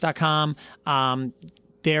ChesapeakeMedicalWaste.com.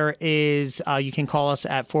 There is, you can call us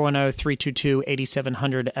at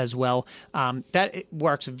 410-322-8700 as well. That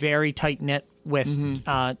works very tight-knit with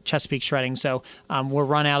Chesapeake Shredding. So we're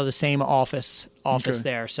run out of the same office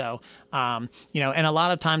there. So, and a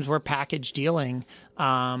lot of times we're package dealing,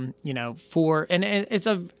 and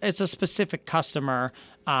it's a specific customer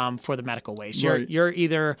for the medical waste. Right. You're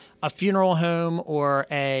either a funeral home or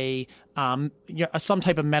some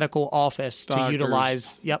type of medical office Doctors. to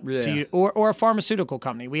utilize. Yep. Yeah. Or a pharmaceutical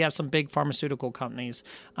company. We have some big pharmaceutical companies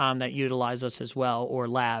that utilize us as well, or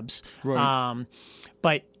labs. Right.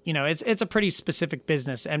 But it's a pretty specific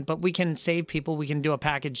business, but we can save people. We can do a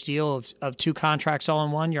package deal of 2 contracts all in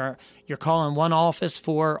one. You're calling one office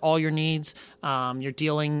for all your needs. You're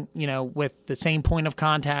dealing with the same point of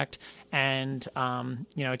contact, and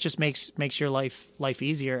it just makes your life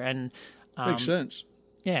easier. And Makes sense.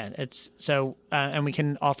 Yeah, it's so, and we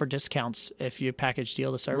can offer discounts if you package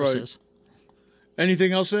deal the services. Right.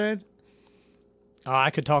 Anything else to add? Oh,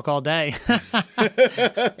 I could talk all day.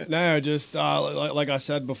 No, just like I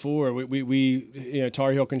said before, we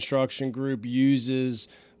Tar Heel Construction Group uses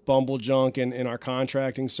Bumble Junk in our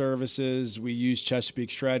contracting services. We use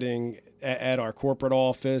Chesapeake Shredding at our corporate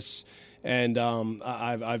office, and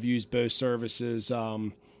I've used both services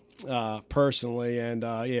personally. And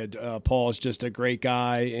Paul is just a great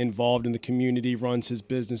guy, involved in the community, runs his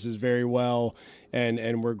businesses very well,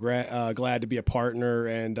 and we're glad to be a partner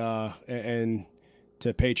and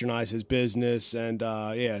to patronize his business, and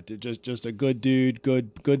just a good dude,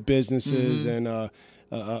 good businesses, and a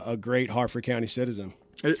great Harford County citizen.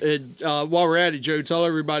 While we're at it, Joe, tell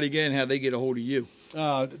everybody again how they get a hold of you.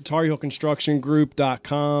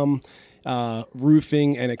 TarHeelConstructionGroup.com,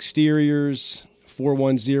 roofing and exteriors,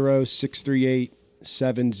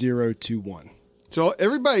 410-638-7021. So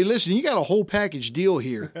everybody listening, you got a whole package deal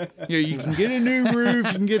here. You can get a new roof,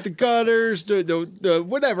 you can get the gutters, the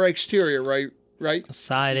whatever exterior, right?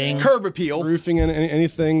 Siding, curb appeal, roofing, and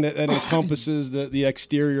anything that encompasses the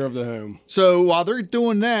exterior of the home. So while they're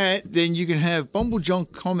doing that, then you can have Bumble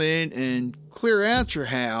Junk come in and clear out your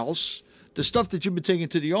house. The stuff that you've been taking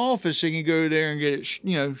to the office, you can go there and get it,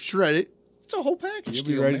 shredded. It's a whole package. You'll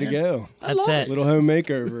be ready to go. That's it. Little home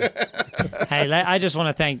makeover. Hey, I just want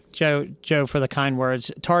to thank Joe for the kind words.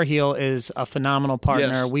 Tar Heel is a phenomenal partner.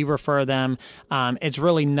 Yes. We refer them. It's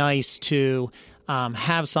really nice to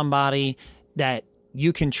have somebody that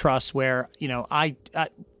you can trust, where we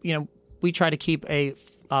try to keep a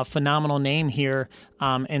phenomenal name here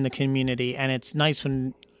in the community, and it's nice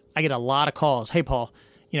when I get a lot of calls. Hey, Paul,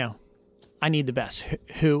 I need the best.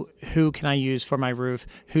 Who can I use for my roof?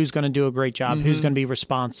 Who's going to do a great job? Mm-hmm. Who's going to be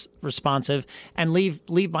responsive and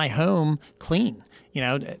leave my home clean?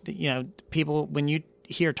 People, when you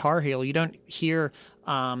hear Tar Heel, you don't hear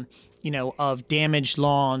of damaged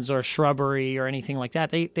lawns or shrubbery or anything like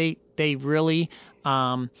that. They really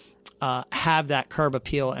have that curb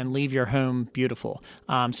appeal and leave your home beautiful.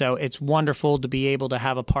 So it's wonderful to be able to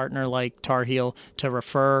have a partner like Tar Heel to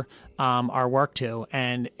refer our work to.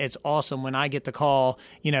 And it's awesome when I get the call,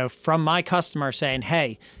 from my customer saying,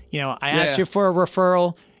 hey, I asked you for a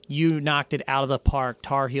referral. You knocked it out of the park.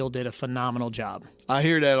 Tar Heel did a phenomenal job. I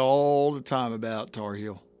hear that all the time about Tar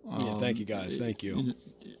Heel. Thank you, guys. Thank you.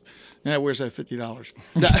 Yeah, where's that $50?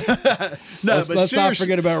 Let's not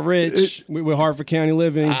forget about Rich with Harford County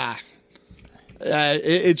Living.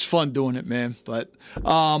 It's fun doing it, man. But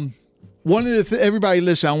one of the everybody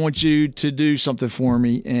listen, I want you to do something for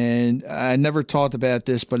me, and I never talked about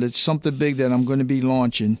this, but it's something big that I'm going to be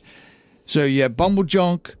launching. So you have Bumble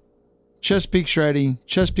Junk, Chesapeake Shredding,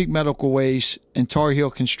 Chesapeake Medical Waste, and Tar Heel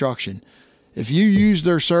Construction. If you use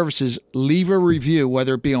their services, leave a review,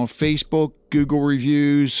 whether it be on Facebook, Google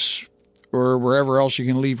Reviews, or wherever else you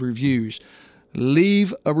can leave reviews.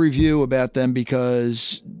 Leave a review about them,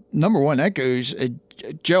 because, number one, that goes,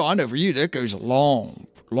 Joe, I know for you, that goes a long,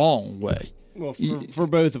 long way. Well, for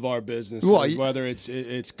both of our businesses, whether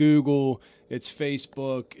it's Google, it's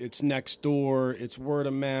Facebook, it's Nextdoor, it's word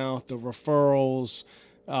of mouth, the referrals,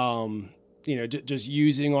 just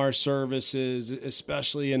using our services,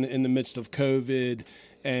 especially in the midst of COVID,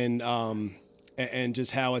 and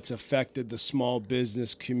just how it's affected the small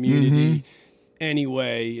business community.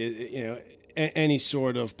 Anyway, any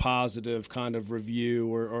sort of positive kind of review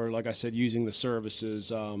or like I said, using the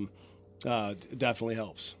services definitely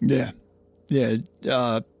helps. Yeah,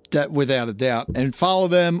 that without a doubt. And follow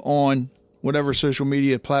them on whatever social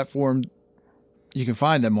media platform you can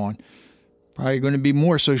find them on. Probably going to be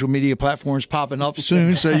more social media platforms popping up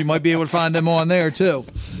soon, so you might be able to find them on there too.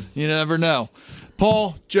 You never know.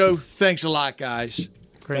 Paul, Joe, thanks a lot, guys.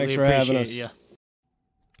 Greatly Thanks for having us. You.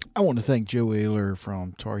 I want to thank Joe Ayler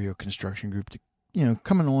from Tar Heel Construction Group to,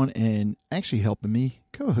 coming on and actually helping me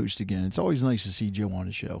co-host again. It's always nice to see Joe on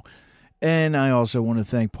the show. And I also want to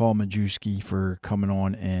thank Paul Majewski for coming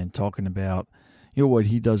on and talking about, what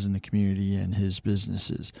he does in the community and his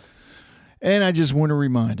businesses. And I just want to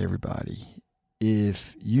remind everybody,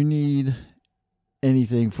 if you need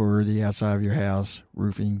anything for the outside of your house,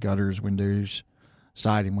 roofing, gutters, windows,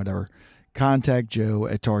 siding, whatever, contact Joe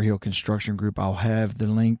at Tar Heel Construction Group. I'll have the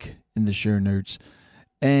link in the show notes.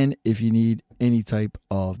 And if you need any type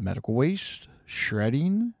of medical waste,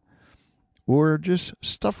 shredding, or just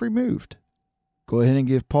stuff removed, go ahead and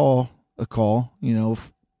give Paul a call.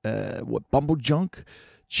 Bumble Junk,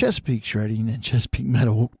 Chesapeake Shredding, and Chesapeake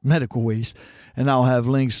Medical Waste. And I'll have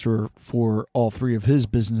links for all three of his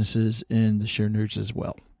businesses in the show notes as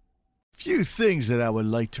well. Few things that I would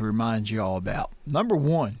like to remind you all about. Number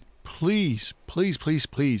one, please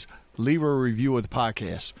leave a review of the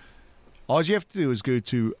podcast. All you have to do is go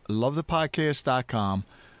to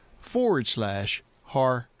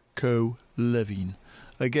lovethepodcast.com/Harco Living.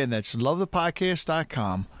 Again, that's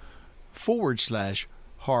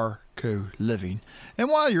lovethepodcast.com/Harco Living. And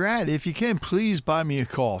while you're at it, if you can, please buy me a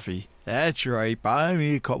coffee. That's right, buy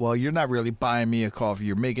me a coffee. Well, you're not really buying me a coffee.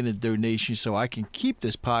 You're making a donation so I can keep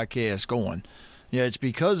this podcast going. Yeah, it's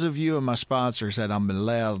because of you and my sponsors that I'm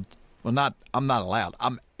allowed. Well, I'm not allowed.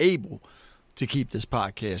 I'm able to keep this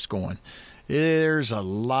podcast going. There's a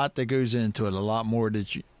lot that goes into it, a lot more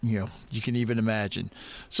that you can even imagine.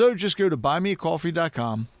 So just go to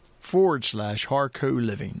buymeacoffee.com/Harco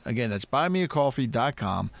Living. Again, that's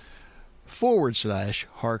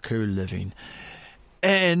buymeacoffee.com/Harco Living.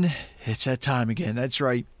 And it's that time again. That's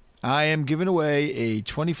right. I am giving away a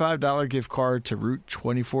 $25 gift card to Route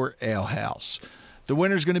 24 Ale House. The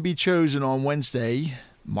winner's going to be chosen on Wednesday,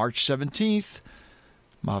 March 17th,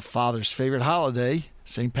 my father's favorite holiday,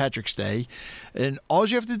 St. Patrick's Day. And all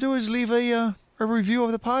you have to do is leave a review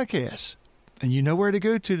of the podcast. And you know where to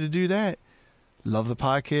go to do that.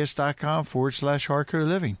 lovethepodcast.com/Harco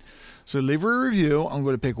Living. So leave a review. I'm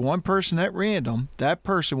going to pick one person at random. That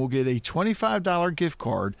person will get a $25 gift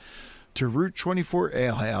card to Route 24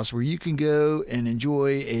 Ale House, where you can go and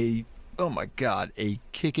enjoy a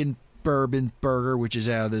kickin' bourbon burger, which is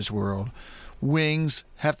out of this world. Wings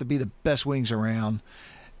have to be the best wings around,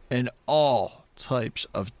 and all types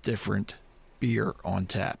of different beer on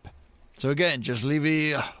tap. So again, just leave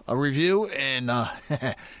a review, and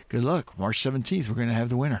good luck. March 17th, we're going to have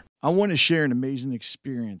the winner. I want to share an amazing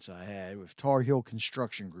experience I had with Tar Heel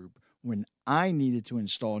Construction Group when I needed to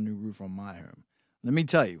install a new roof on my home. Let me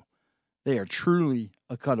tell you, they are truly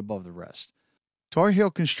a cut above the rest. Tar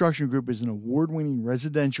Heel Construction Group is an award-winning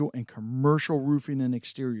residential and commercial roofing and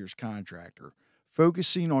exteriors contractor,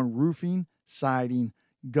 focusing on roofing, siding,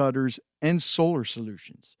 gutters, and solar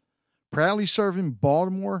solutions. Proudly serving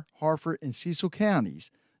Baltimore, Harford, and Cecil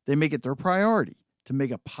counties, they make it their priority to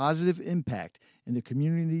make a positive impact in the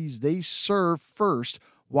communities they serve first,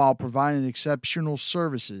 while providing exceptional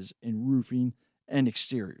services in roofing and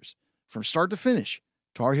exteriors. From start to finish,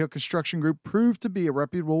 Tar Heel Construction Group proved to be a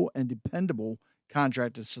reputable and dependable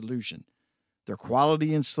contracted solution. Their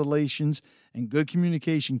quality installations and good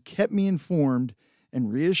communication kept me informed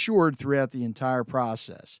and reassured throughout the entire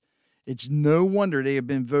process. It's no wonder they have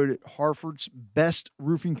been voted Harford's best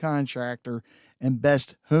roofing contractor and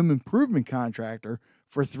best home improvement contractor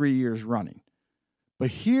for 3 years running.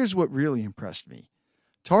 But here's what really impressed me.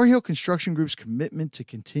 Tar Heel Construction Group's commitment to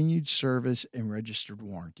continued service and registered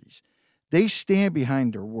warranties. They stand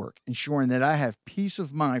behind their work, ensuring that I have peace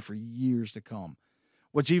of mind for years to come.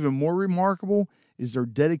 What's even more remarkable is their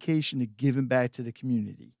dedication to giving back to the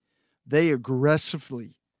community. They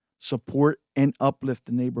aggressively support and uplift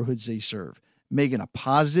the neighborhoods they serve, making a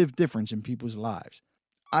positive difference in people's lives.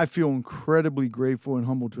 I feel incredibly grateful and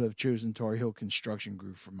humbled to have chosen Tar Heel Construction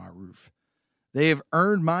Group for my roof. They have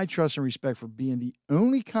earned my trust and respect for being the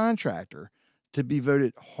only contractor to be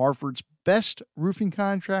voted Harford's best roofing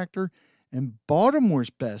contractor and Baltimore's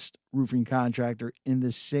best roofing contractor in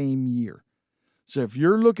the same year. So if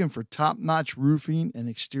you're looking for top-notch roofing and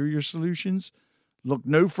exterior solutions, look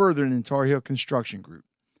no further than Tar Heel Construction Group.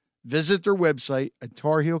 Visit their website at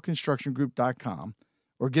tarheelconstructiongroup.com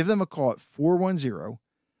or give them a call at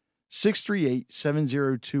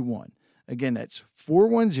 410-638-7021. Again, that's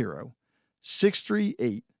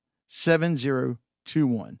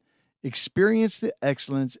 410-638-7021. Experience the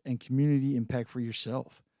excellence and community impact for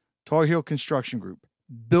yourself. Tar Heel Construction Group,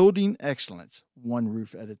 building excellence one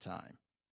roof at a time.